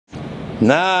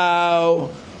Now,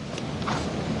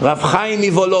 Rav Chaim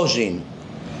Volozhin,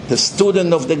 the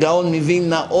student of the Gaon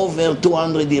Mivilna over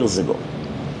 200 years ago.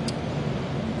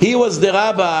 He was the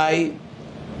rabbi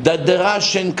that the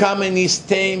Russian communists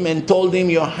came and told him,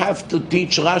 you have to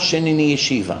teach Russian in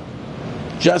yeshiva.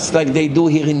 Just like they do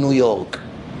here in New York.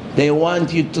 They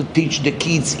want you to teach the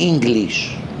kids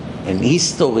English and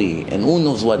history and who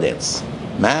knows what else.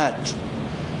 Math.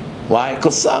 Why?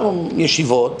 Because some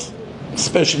yeshivot,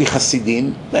 especially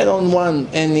Hasidim, they don't want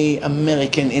any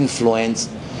American influence.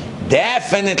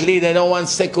 Definitely they don't want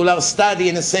secular study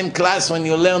in the same class when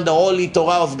you learn the Holy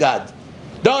Torah of God.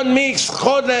 Don't mix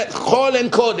Chol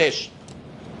and Kodesh.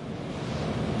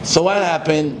 So what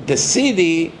happened? The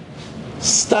city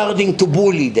starting to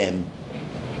bully them.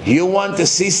 You want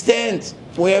assistant?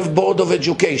 We have Board of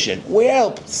Education. We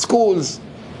help schools.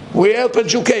 We help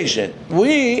education.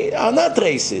 We are not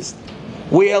racist.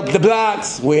 We help the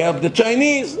blacks. We help the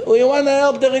Chinese. We want to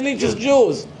help the religious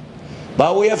Jews.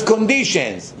 But we have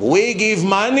conditions. We give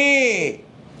money.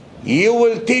 You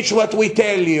will teach what we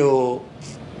tell you.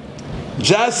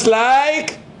 Just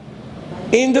like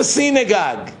in the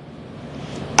synagogue.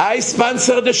 I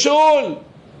sponsor the shul.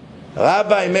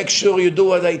 Rabbi, make sure you do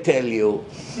what I tell you.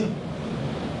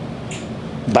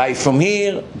 Buy from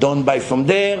here, don't buy from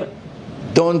there.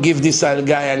 Don't give this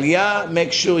guy aliyah,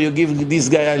 make sure you give this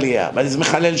guy aliyah. But it's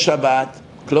Mechalel Shabbat,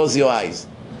 close your eyes.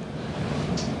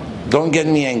 Don't get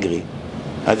me angry.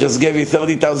 I just gave you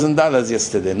 $30,000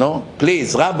 yesterday, no?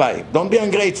 Please, Rabbi, don't be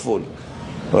ungrateful.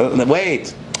 Well,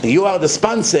 wait, you are the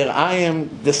sponsor, I am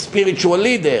the spiritual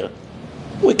leader.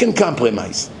 We can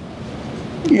compromise.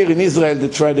 Here in Israel, they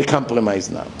try to compromise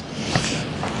now.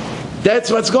 That's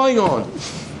what's going on.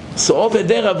 So over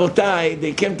there, Rabotai,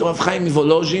 they came to Rav Chaim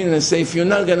Volozhin and they say, if you're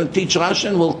not going to teach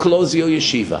Russian, we'll close your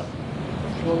yeshiva.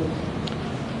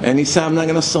 And he said, I'm not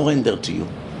going to surrender to you.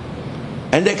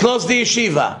 And they closed the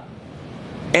yeshiva.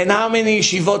 And how many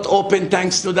yeshivot opened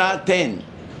thanks to that? 10.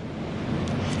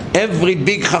 Every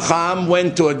big chacham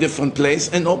went to a different place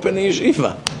and opened a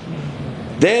yeshiva.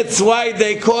 That's why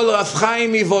they call Rav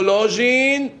Chaim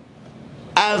Volozhin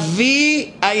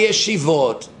Avi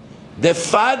HaYeshivot, the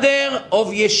father of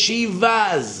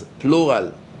yeshivas,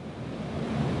 plural.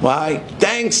 Why?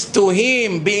 Thanks to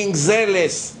him being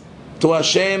zealous to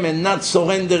Hashem and not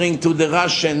surrendering to the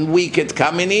Russian wicked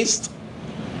communists,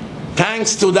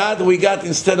 thanks to that we got,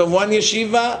 instead of one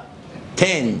yeshiva,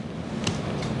 10.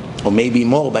 Or maybe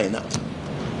more by now.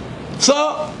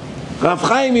 So, Rav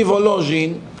Chaim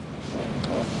Volozhin,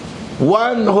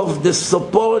 one of the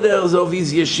supporters of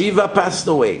his yeshiva, passed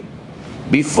away.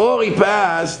 Before he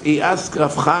passed, he asked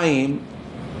Rav Chaim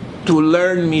to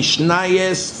learn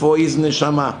Mishnayos for his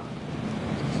neshama.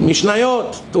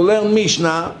 Mishnayot, to learn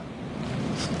Mishnah,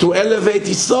 to elevate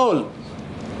his soul.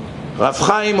 Rav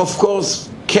Chaim, of course,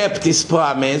 kept his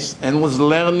promise and was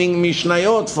learning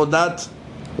Mishnayot for that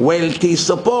wealthy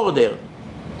supporter.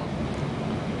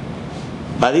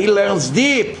 But he learns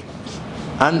deep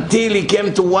until he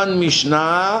came to one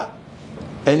Mishnah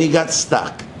and he got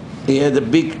stuck. He had a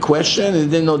big question and he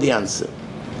didn't know the answer.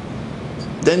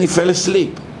 Then he fell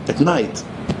asleep at night.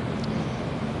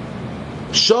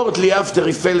 Shortly after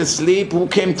he fell asleep, who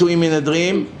came to him in a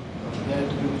dream?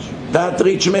 That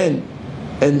rich man,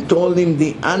 and told him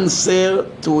the answer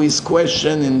to his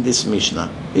question in this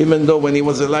Mishnah. Even though when he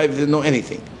was alive he didn't know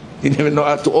anything. He didn't even know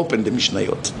how to open the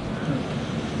Mishnayot.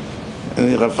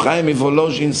 And Rav Chaim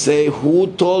Volozhin say, who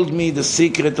told me the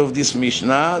secret of this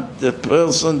Mishnah? The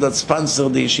person that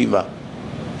sponsored the yeshiva.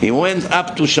 He went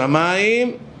up to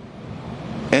Shamayim,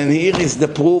 and here is the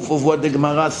proof of what the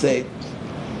Gemara said,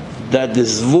 that the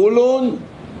Zvulun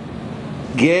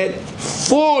get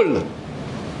full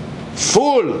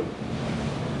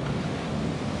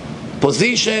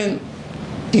position.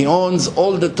 He owns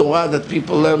all the Torah that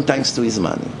people learn thanks to his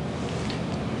money,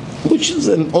 which is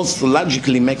also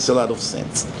logically makes a lot of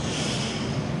sense.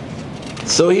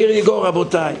 So here you go,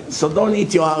 Rabotai. So don't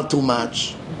eat your heart too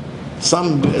much.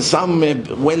 Some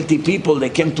wealthy people, they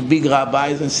came to big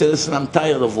rabbis and said, listen, I'm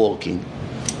tired of working.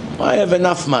 I have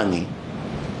enough money.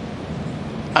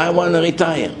 I want to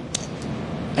retire.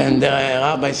 And the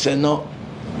rabbi said, no,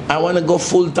 I want to go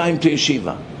full time to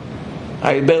yeshiva.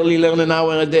 I barely learn an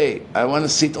hour a day. I want to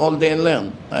sit all day and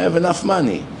learn. I have enough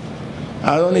money.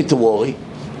 I don't need to worry.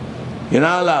 You're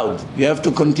not allowed. You have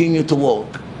to continue to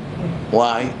work.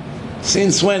 Why?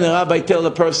 Since when a rabbi tell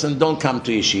a person don't come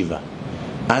to yeshiva?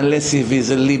 Unless if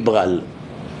he's a liberal.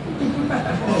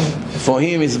 For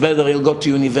him it's better he'll go to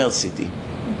university.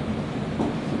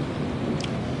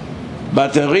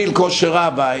 But a real kosher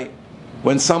rabbi,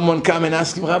 when someone come and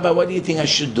ask him, Rabbi, what do you think I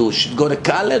should do? Should go to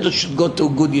college or should go to a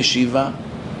good yeshiva?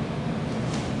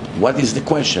 What is the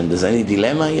question? There's any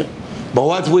dilemma here? But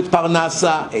what with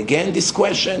Parnasa? Again this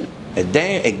question?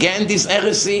 Again this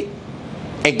heresy?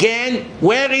 Again,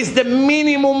 where is the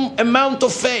minimum amount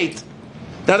of faith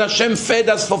that Hashem fed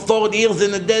us for 40 years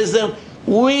in the desert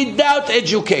without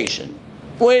education,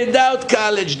 without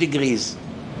college degrees,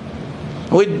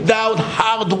 without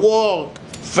hard work,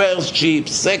 first shift,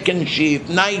 second shift,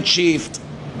 night shift?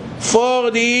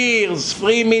 40 years,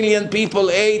 3 million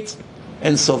people ate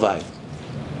and survived.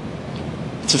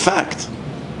 It's a fact.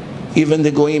 Even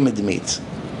the Goyim admit.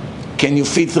 Can you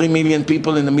feed 3 million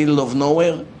people in the middle of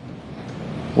nowhere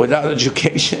without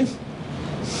education?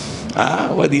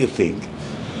 What do you think?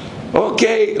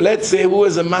 Okay, let's say who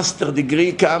has a master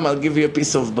degree, come, I'll give you a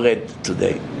piece of bread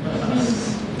today.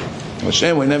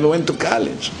 Hashem, we never went to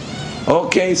college.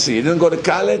 Okay, so you didn't go to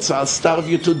college, so I'll starve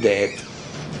you to death.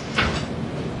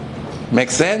 Make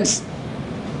sense?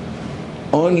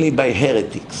 Only by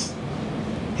heretics.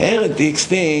 Heretics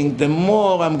think the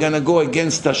more I'm going to go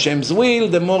against Hashem's will,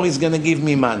 the more He's going to give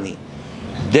me money.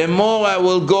 The more I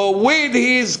will go with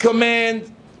His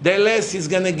command, the less He's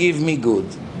going to give me good.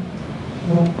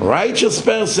 Righteous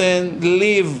person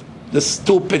leave the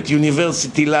stupid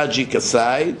university logic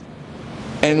aside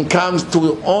and comes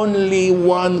to only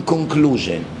one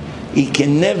conclusion. It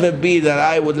can never be that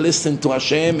I would listen to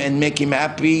Hashem and make Him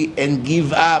happy and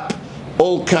give up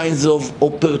all kinds of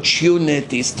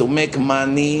opportunities to make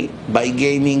money by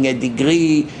gaining a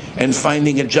degree and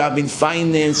finding a job in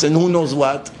finance and who knows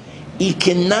what. It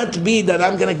cannot be that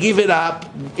I'm going to give it up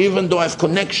even though I have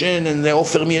connection and they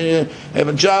offer me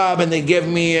a job and they give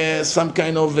me some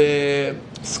kind of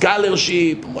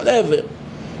scholarship, whatever.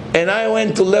 And I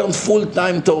went to learn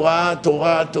full-time Torah.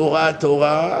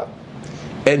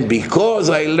 And because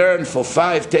I learned for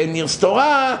 5-10 years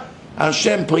Torah,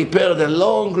 Hashem prepared a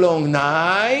long, long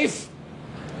knife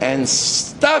and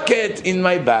stuck it in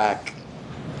my back.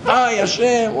 Hi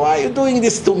Hashem, why are you doing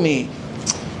this to me?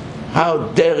 How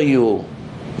dare you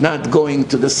not going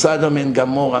to the Sodom and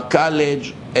Gomorrah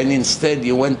college and instead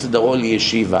you went to the Holy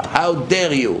Yeshiva? How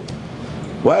dare you?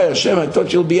 Why Hashem, I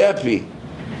thought you'll be happy.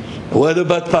 What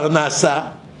about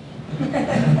Parnasa?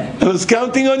 I was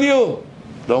counting on you.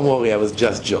 Don't worry, I was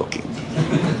just joking.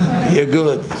 You're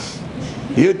good.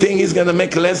 You think he's going to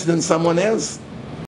make less than someone else?